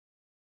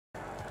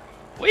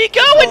Where you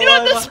going? You're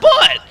on the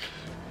spot!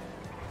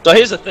 So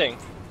here's the thing.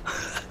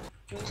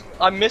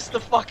 I missed the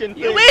fucking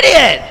thing. You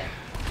idiot!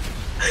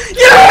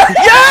 Yeah!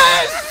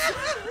 Yes!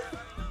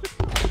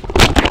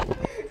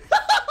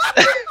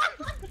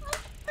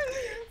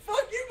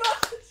 Fuck you,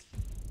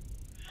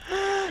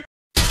 Bart!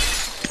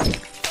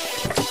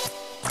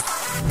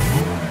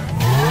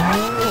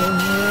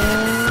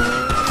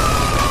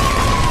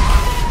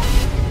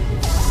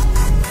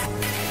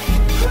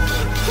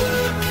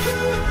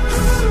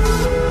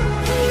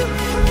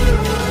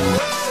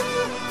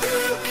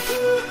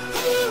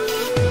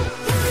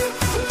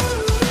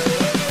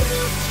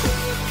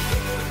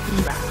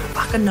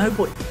 Fucking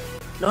nobody.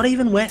 Not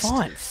even West.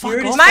 Fine, fuck You're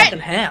in his off. fucking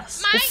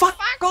house. Well,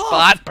 fuck off!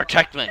 Bart,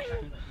 protect me.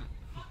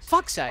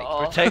 Fuck's sake.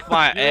 Oh. Protect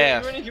my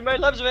ass. You made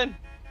laps of in.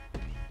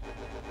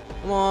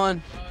 Come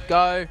on,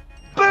 go.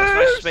 What's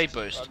my speed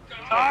boost?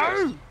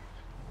 No!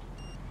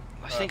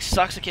 This thing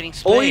sucks at getting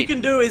speed. All you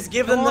can do is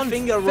give them the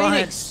finger,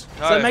 Phoenix.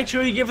 right? So make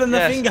sure you give them the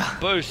finger.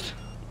 Boost.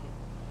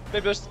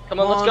 Speed boost. Come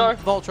on, let's go.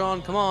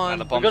 Voltron, come on.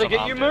 And the We bombs gotta are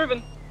get you armed,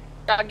 moving.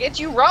 Gotta get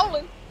you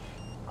rolling.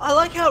 I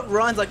like how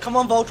Ryan's like, come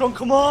on, Voltron,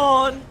 come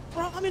on.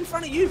 Bro, I'm in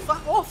front of you,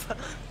 fuck off.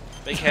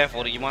 Be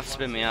careful, you might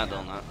spin me out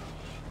doing that.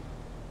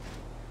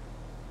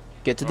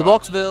 Get to the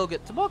Boxville,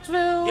 get to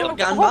Boxville. You got a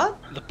gun, Bart?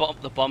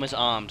 The bomb is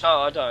armed.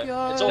 Oh, I don't.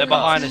 Go It's all They're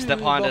cars. behind us, they're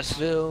behind us.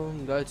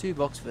 Boxville, go to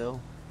Boxville.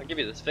 I'll give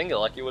you this finger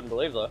like you wouldn't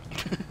believe though.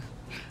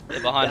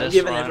 They're behind I'm us.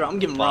 giving Ryan. I'm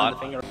giving Ryan the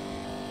finger.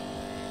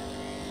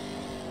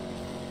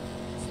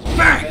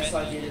 Best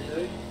idea to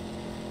do.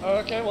 Oh,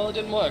 okay, well it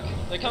didn't work.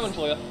 They're coming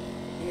for you.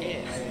 Yeah,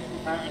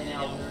 apparently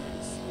now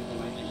we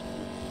can make it.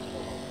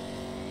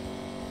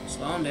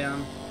 Slow him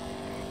down.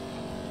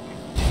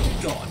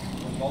 God.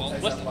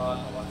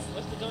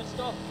 Lester, don't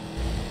stop.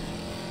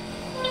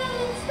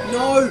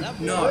 No!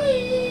 No!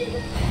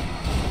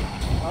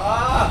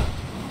 Ah!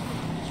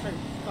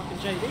 Fucking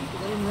JD, because I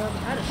didn't know I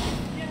had it.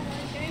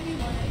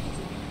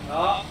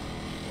 Ah!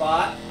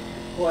 Bart,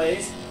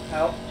 please,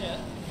 help. Yeah.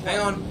 Hang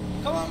on.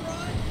 Come on,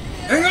 Ryan.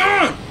 Hang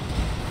on!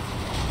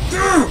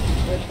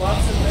 There's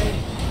once and me.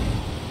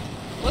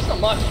 Well, that's not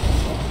much.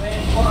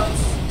 Man,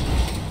 once.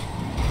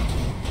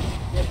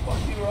 Yeah, fuck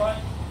you,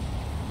 right?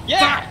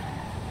 Yeah!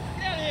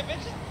 Get out of here,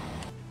 bitches!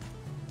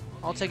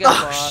 I'll take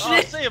out Bart.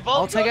 Oh, see you, Voltron.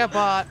 I'll take out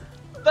Bart.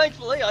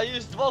 Thankfully, I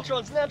used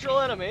Voltron's natural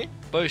enemy.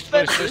 Boost me.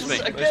 Fences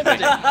Boost against me. him.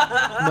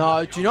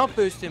 No, do not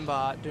boost him,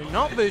 Bart. Do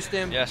not boost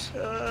him. Yes.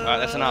 Alright,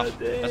 that's enough.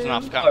 That's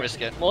enough. Can't risk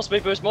it. More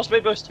speed boost, more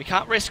speed boost. We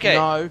can't risk it.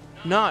 No,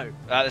 no.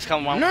 There's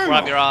coming one No right more.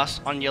 up your ass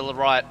on your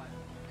right.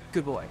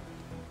 Good boy.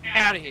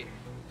 Out of here.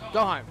 Go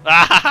home.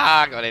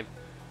 Ah, got him.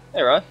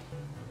 Hey, Ryan.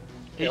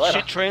 See Hit you later.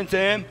 shit, Trans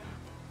Am.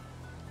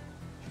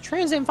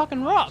 Trans Am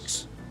fucking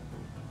rocks.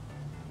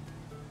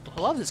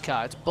 I love this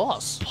car. It's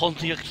boss.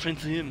 Pontiac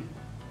Trans Am.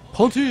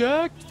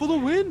 Pontiac for the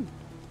win.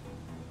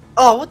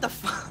 Oh, what the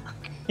fuck?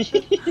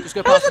 Just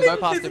go How is past him. it Go even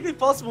past physically him.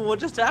 possible? What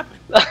just happened?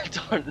 I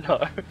don't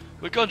know.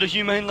 We're going to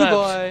Humane Labs.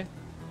 Goodbye.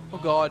 Oh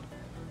God.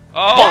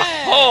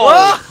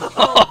 Oh!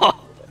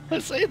 Oh! I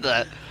see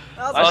that.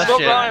 That was Oh, I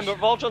stopped shit. Ryan, but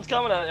Voltron's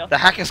coming at you. The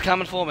hacker's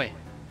coming for me.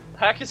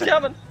 Hack is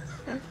coming.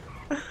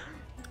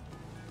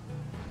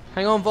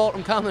 Hang on, Volt.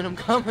 I'm coming. I'm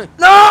coming.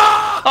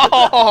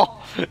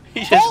 Oh! He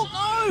just Volt,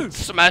 no!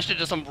 smashed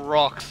into some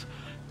rocks.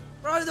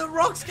 Bro, the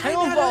rocks Hang came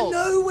on, out Volt.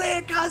 of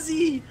nowhere,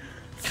 cuzzy.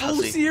 Full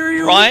Cuzzy.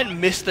 cereal. Ryan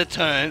missed the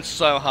turn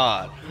so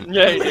hard.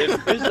 Yeah, he did.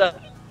 Who's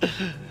that?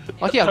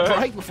 Like he had a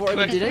break before I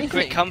even did anything.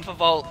 Quick, come for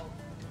Volt.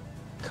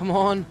 Come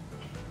on.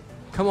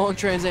 Come on,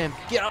 Trans Am.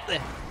 Get up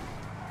there.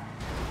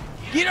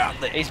 Get up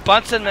there. He's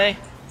bunting me.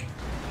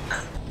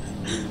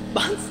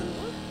 Bunsen.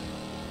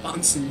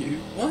 Bunsen you?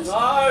 What?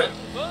 No!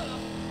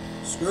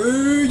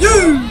 Screw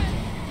you!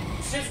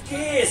 Shift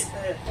gears!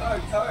 There,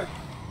 go.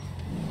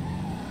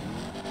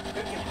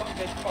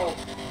 Get Colt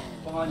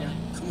behind you.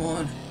 Come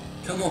on.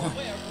 Come on.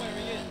 Where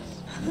he is.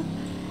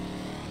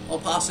 I'll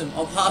pass him.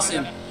 I'll pass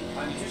him.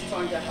 I'm just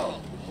trying to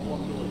help. All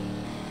I'm doing.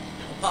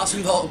 I'll pass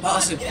him, Volt. I'll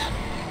pass him.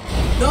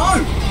 No!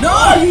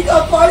 No! You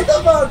got both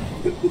of them!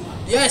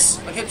 Yes!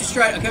 I kept you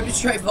straight. I kept you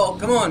straight, Volt.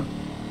 Come on.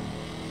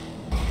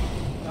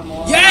 Come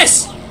on.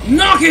 Yes!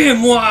 Knock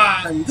him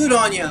one! Good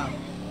on ya.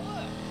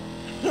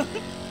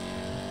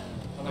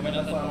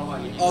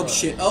 Oh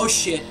shit. Oh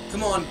shit.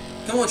 Come on.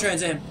 Come on,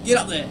 Trans Am. Get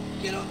up there.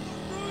 Get up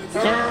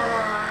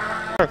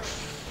the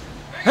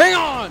roof. Hang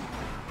on.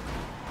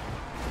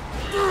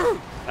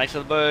 Thanks for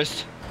the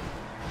boost.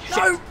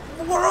 No!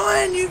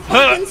 Ryan, you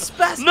fucking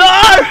spastic!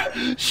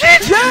 No!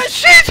 Shit!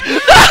 Shit! No!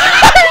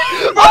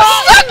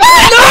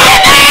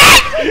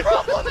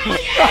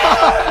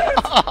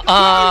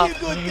 Oh,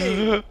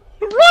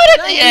 right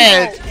at the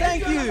end!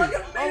 Thank you.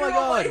 Oh my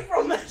God.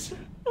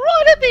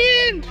 Right at the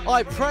end!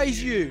 I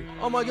praise you.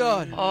 Oh my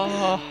God.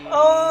 Oh,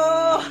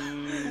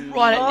 Oh!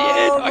 right at the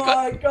end. Oh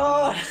my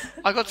god!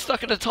 I got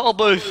stuck in a toll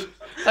booth.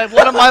 They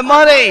wanted my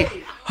money!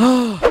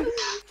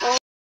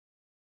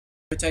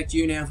 Protect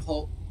you now,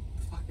 Hulk.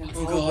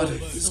 Oh god,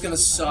 this is gonna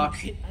suck.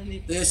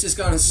 This is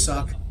gonna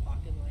suck.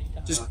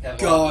 Just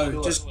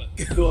go. Just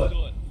Good.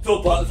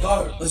 Good, Bart, let's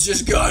go. let's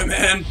just go,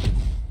 man.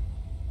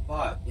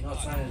 Bart, you're not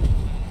saying.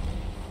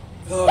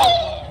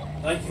 Oh,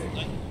 thank you.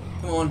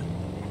 Come on.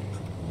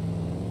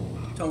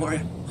 Don't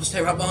worry. I'll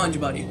stay right behind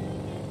you, buddy.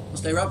 I'll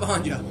stay right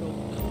behind you.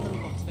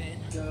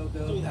 Go,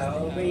 go,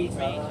 Power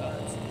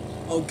Retards.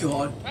 Oh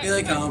god. Here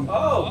they come.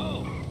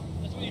 Oh!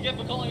 That's what you get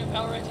for calling it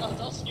Power Retards.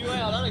 I'll spew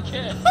out, I don't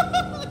care.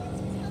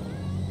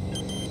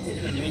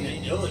 Didn't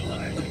mean to do it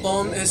though. The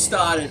bomb has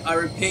started. I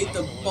repeat,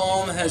 the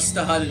bomb has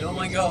started. Oh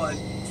my god.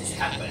 It just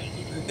happened.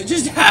 It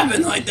just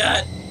happened like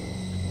that.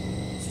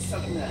 It's just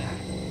something that happened.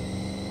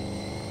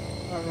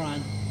 Alright,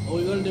 Ryan. All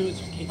we gotta do is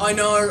just keep. I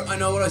know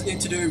what I need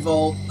to do,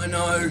 Volt. I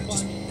know.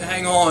 Just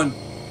hang on.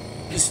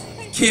 Just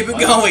keep it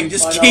going.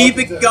 Just keep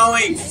it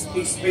going.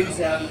 He spins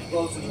out and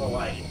falls into the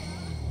lake.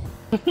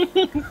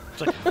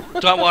 It's like,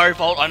 don't worry,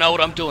 Volt, I know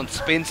what I'm doing.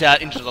 Spins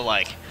out into the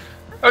lake.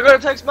 I gotta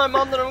text my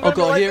mum that I'm Oh gonna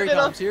be god, late here for he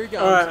dinner. comes, here he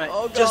comes. Alright, mate.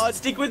 Oh god. Just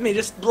stick with me.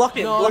 Just block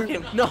him. no, Block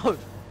him. no.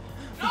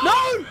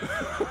 No!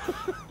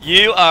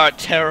 You are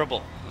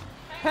terrible.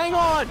 Hang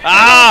on!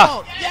 Ah! Hang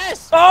on.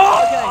 Yes!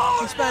 Oh! Okay,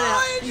 you span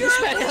out. You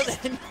span out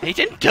then. He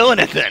didn't do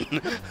anything.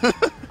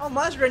 Oh,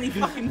 Mazra, he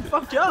fucking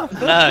fucked you up.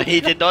 No,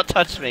 he did not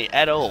touch me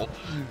at all.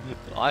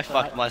 I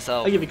fucked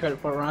myself. I'll give you credit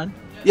for it, Ryan.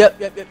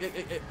 Yep.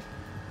 Okay.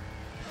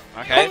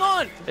 Hang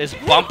on! There's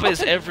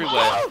bumpers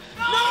everywhere.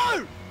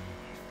 No!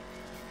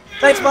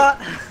 Thanks, Bart.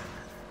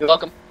 You're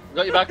welcome.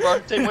 Got you back, bro.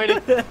 Team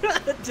Weenie.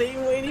 Team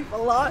Weenie for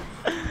life.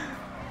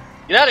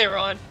 Get out of here,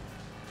 Ryan.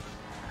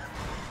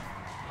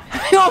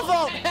 Hang on,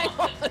 Volt! Hang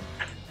on!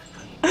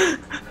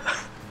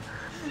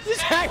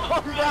 Just hang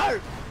on, bro!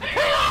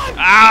 Hang on!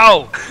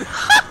 Ow!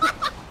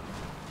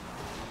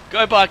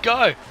 Go, Bart,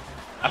 go!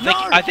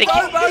 I think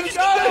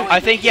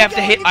you have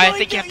to hit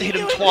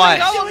him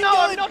twice. Oh no,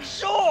 I'm not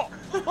sure.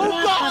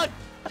 Oh god!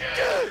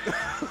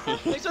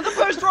 Thanks for the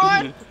boost,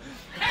 Ryan.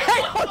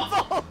 Hang on,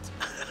 Volt!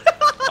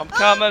 I'm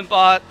coming,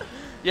 Bart.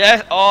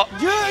 Yeah, oh.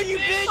 Yeah, you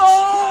bitch!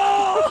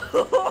 Oh,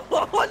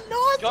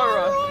 no, Go,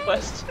 Ryan.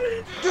 West.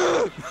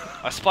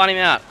 I spun him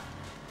out.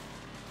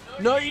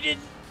 No, you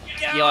didn't!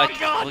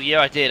 Yeah,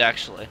 I did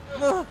actually.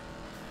 Hang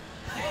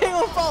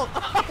on, Volt!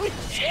 Oh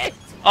shit!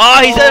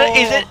 Oh,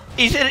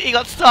 he's in it, he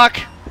got stuck.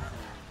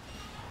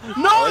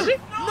 No! No!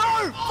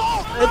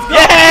 Volt!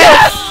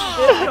 Yes!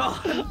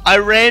 I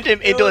rammed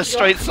him into a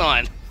street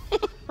sign.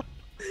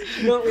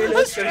 Not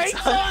really A straight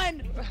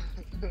sign!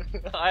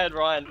 I had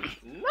Ryan.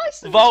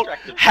 Nice and Volt,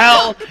 distracted.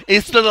 hell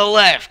is to the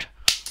left.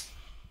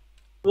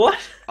 What?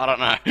 I don't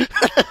know.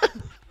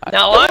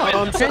 Now I'm in.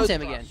 I'm Trans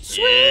Am again.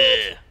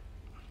 Yeah.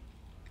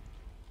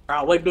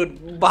 Alright, we're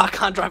good. Bart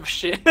can't drive a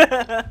shit.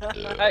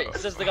 Hey,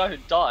 says the guy who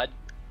died.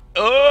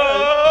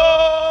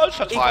 Oh,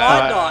 shots If I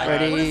fired. die, what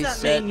Ready, does that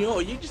set, mean?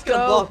 You're just gonna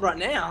go. blow up right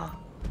now.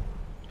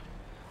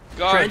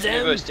 Go. Trans Yeah,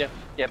 Am. boost,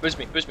 yeah, boost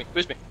me.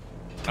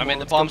 I mean,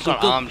 the bomb's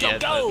not armed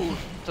yet, but Go! it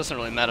doesn't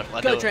really matter if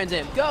I do Go, it. Trans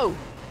Am, go!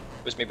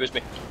 Boost me.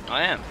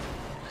 I am.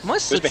 Am I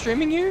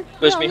slipstreaming you?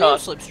 Boost yeah, me I am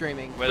hard.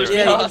 slipstreaming. Whether Boost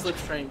Yeah, me you hard. can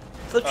slipstream.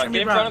 Alright, Slipstream get me,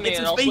 in bro. front of me Get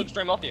and some I'll speed.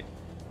 slipstream off you.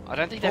 I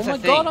don't think Oh that's my a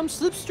thing. god, I'm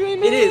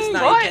slipstreaming! It is.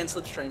 No, Right. you can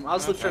slipstream. I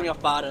was slipstreaming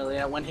off Bart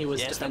earlier when he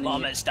was defending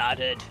you.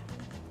 started.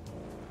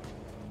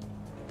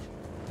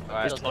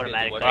 Alright, Just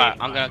automatic. Alright,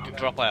 I'm gonna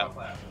drop out.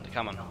 They're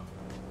coming.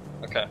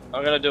 Okay,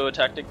 I'm gonna do a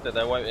tactic that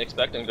they won't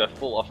expect and go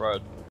full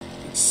off-road.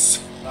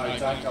 No, you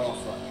don't go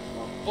off road.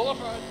 Full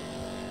off-road.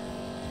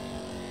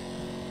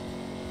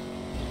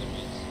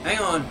 Hang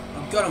on.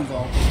 I've got him,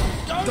 Volt.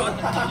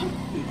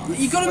 God.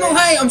 You got him all.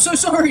 Hey, I'm so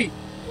sorry.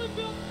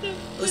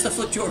 At least I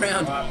flipped you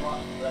around.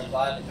 Right, red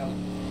light to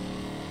come.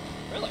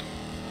 Really?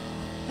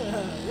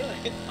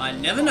 I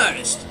never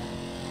noticed.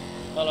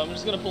 Hold on, I'm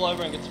just gonna pull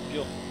over and get some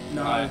fuel.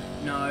 No,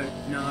 no,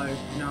 no,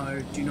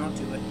 no. Do not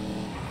do it.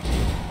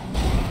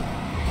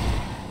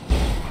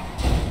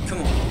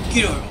 Come on.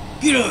 Get over.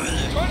 Get over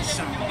there, you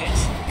son of a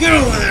bitch. Get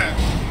over there.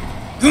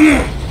 Come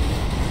on.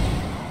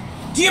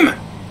 Damn it.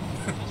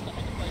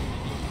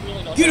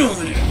 Really not. Get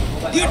over there.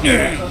 Get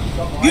there.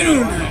 Get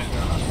over there.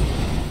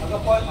 I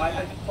got both. I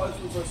had both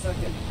of them for a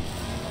second.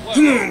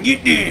 Come on.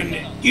 Get there.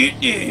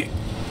 Get there.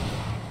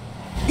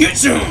 Get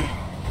some.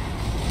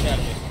 Get out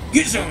of here.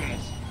 Get some.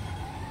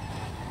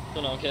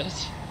 Don't know,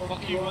 kids.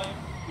 Fuck you, Ryan.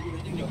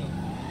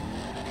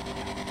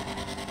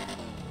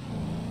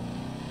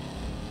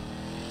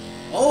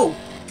 Oh,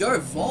 go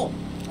Volt.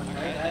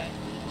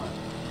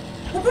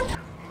 Okay.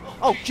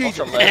 Oh,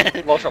 Jesus. Voltron,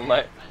 mate. Voltron,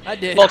 mate. I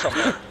did. Voltron,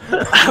 mate.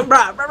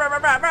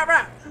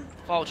 Brah.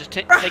 Oh, just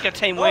take a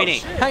team weenie.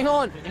 Hang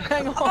on.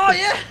 Hang on. Oh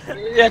yeah.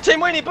 Yeah,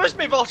 Team Weenie, boost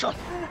me, Voltron.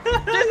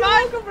 You're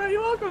welcome, bro.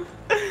 You're welcome.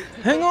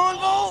 Hang on,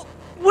 Volt.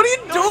 What are you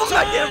doing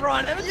back there,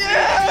 Brian?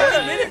 Yeah.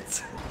 30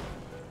 minutes.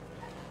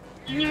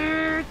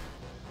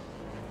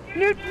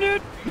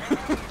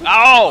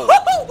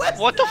 Oh! West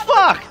What the is out.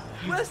 fuck?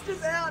 West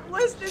is out.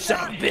 West is Son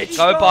out. of a bitch. He's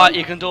Go, gone. Bart,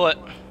 you can do it.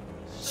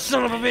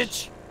 Son of a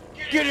bitch.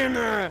 Get in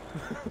there.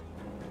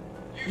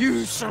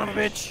 You son of a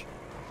bitch.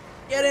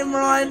 Get him,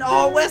 Ryan.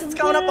 Oh, West's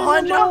coming up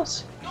behind you. No.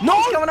 He's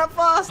coming up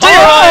fast.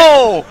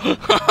 Oh!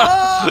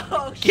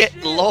 Oh, Get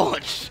shit.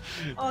 launched.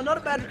 Oh, not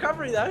a bad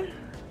recovery though.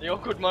 The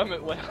awkward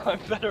moment when I'm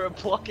better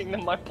at blocking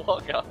than my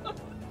blocker.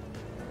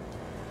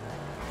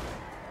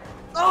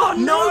 Oh, Oh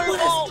no! No,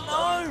 West,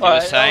 no!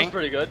 Alright, that saying? was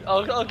pretty good.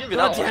 I'll give you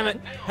God that damn one.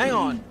 it! Hang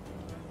on.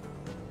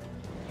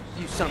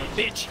 You son of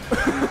a bitch.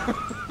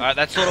 Alright,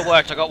 that sort of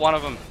worked. I got one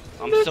of them.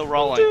 I'm still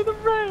rolling.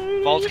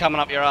 Volt's coming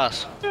up your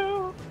ass. Be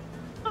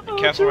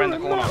careful around the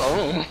corner.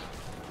 Oh.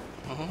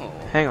 Oh.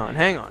 Hang on,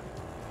 hang on.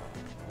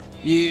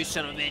 You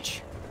son of a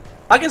bitch.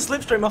 I can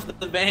slipstream off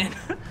the van.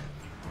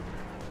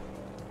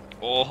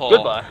 Oh.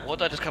 Goodbye. What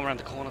did I just come around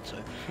the corner to?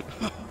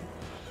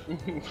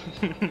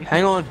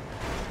 Hang on.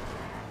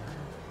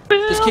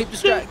 Just keep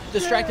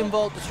distract him,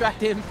 Volt.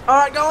 Distract him.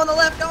 Alright, go on the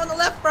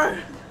left, bro.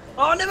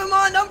 Oh, never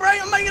mind, I'm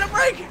making a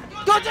break.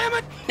 God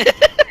damn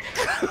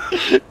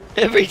it!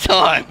 Every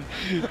time.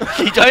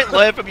 You don't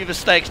learn from your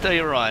mistakes, do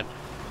you, Ryan?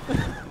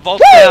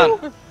 Volt's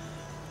down.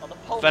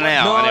 For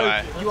now, No,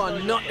 anyway. you are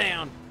not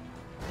down.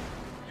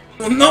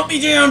 Will not be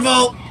down,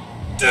 Volt!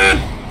 Dude!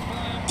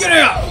 Get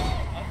out!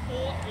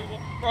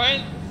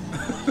 Ryan.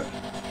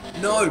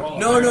 No,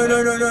 no, no,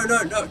 no, no, no,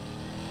 no, no.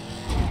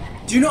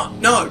 Do not,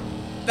 no.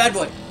 Bad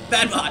boy.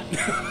 Bad Bart.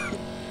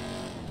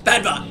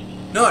 Bad Bart.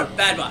 No,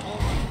 bad Bart.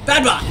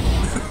 Bad Bart.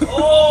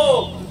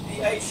 Oh!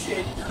 He ate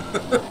shit.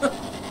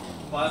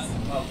 Bart,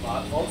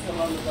 Volt's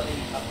coming on the bloody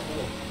up the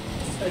hill.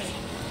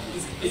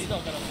 He's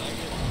not gonna make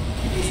it.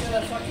 He's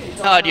gonna fucking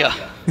die. Hard, yeah.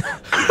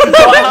 Die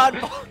hard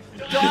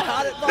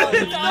at Volt.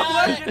 It's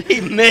not working.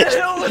 He missed.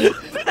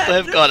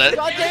 They've got it.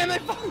 God damn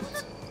it,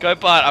 Volt. Go,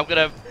 Bart. I'm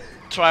gonna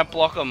try and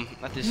block him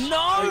at this.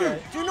 No!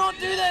 Okay. Do not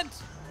do that!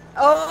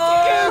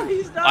 Oh!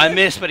 He's done I it.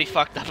 missed, but he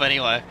fucked up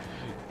anyway.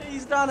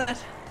 He's done it.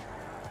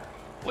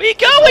 Where you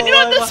going? You're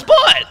on the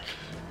spot!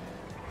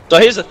 So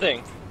here's the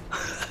thing.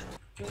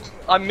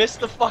 I missed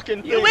the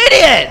fucking thing. You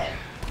idiot!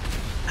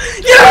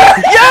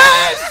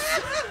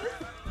 Yes!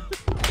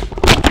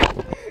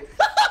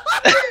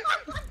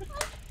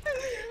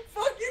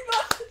 Fuck you,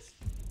 Bart.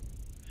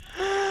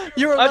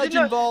 You're a I didn't legend,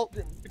 know- Volt.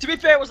 To be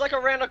fair, it was like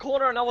around a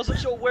corner and I wasn't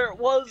sure where it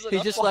was. And He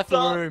I just fucked left the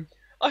up. room.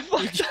 I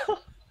fucked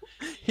up.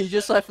 He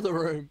just left the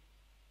room.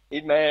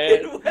 He's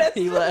mad.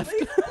 He left.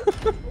 He's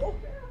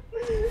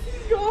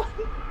gone.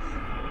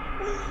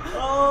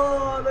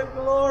 Oh, the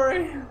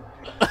glory.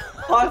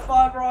 High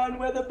five, Ryan.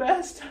 We're the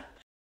best.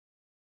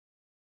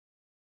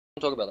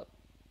 Talk about it.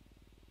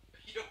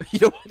 You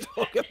don't want to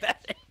talk about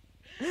it.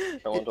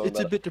 I want to talk It's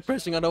a about bit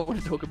depressing. I don't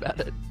want to talk about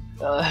it. it.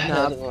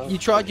 Nah, you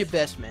tried your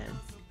best, man.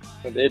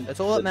 I did.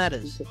 That's all that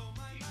matters.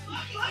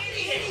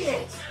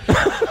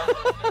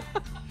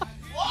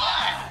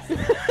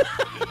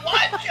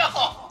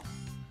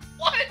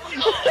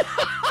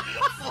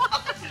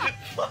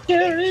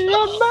 Carry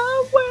on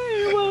my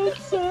wayward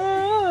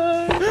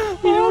son.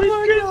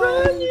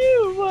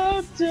 You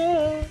have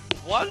done.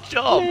 One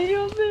job.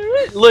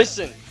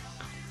 Listen.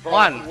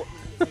 One.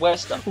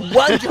 Wester.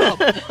 One job.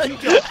 One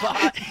job,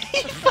 Bart.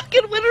 He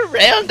fucking went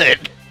around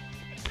it.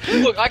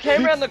 Look, I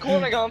came around the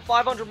corner going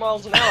 500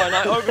 miles an hour and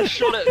I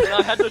overshot it and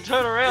I had to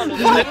turn around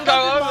and it didn't go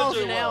 500 over miles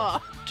too an well.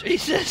 hour.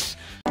 Jesus.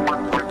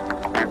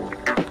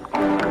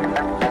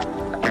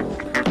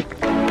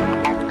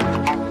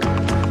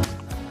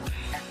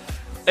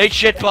 Eat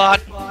shit,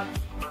 Bart.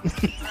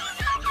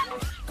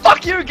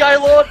 Fuck you,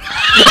 Gaylord!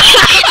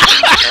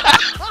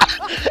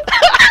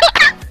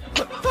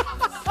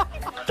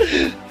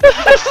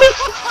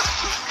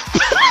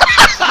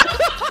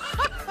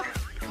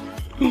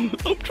 I'm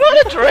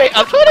trying to drink.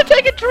 I'm trying to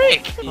take a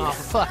drink. Oh,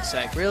 for fuck's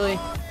sake, really?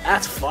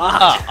 That's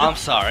fucked. Oh, I'm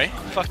sorry.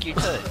 Fuck you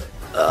too.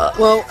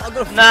 Well, I've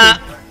got to. Nah.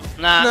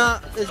 Nah,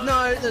 there's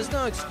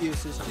no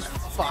excuses. Just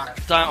fuck.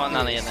 Don't want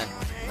none of you then.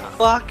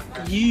 Fuck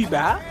you,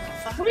 Bat.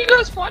 What are you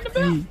guys fighting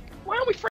about? Why aren't we friends?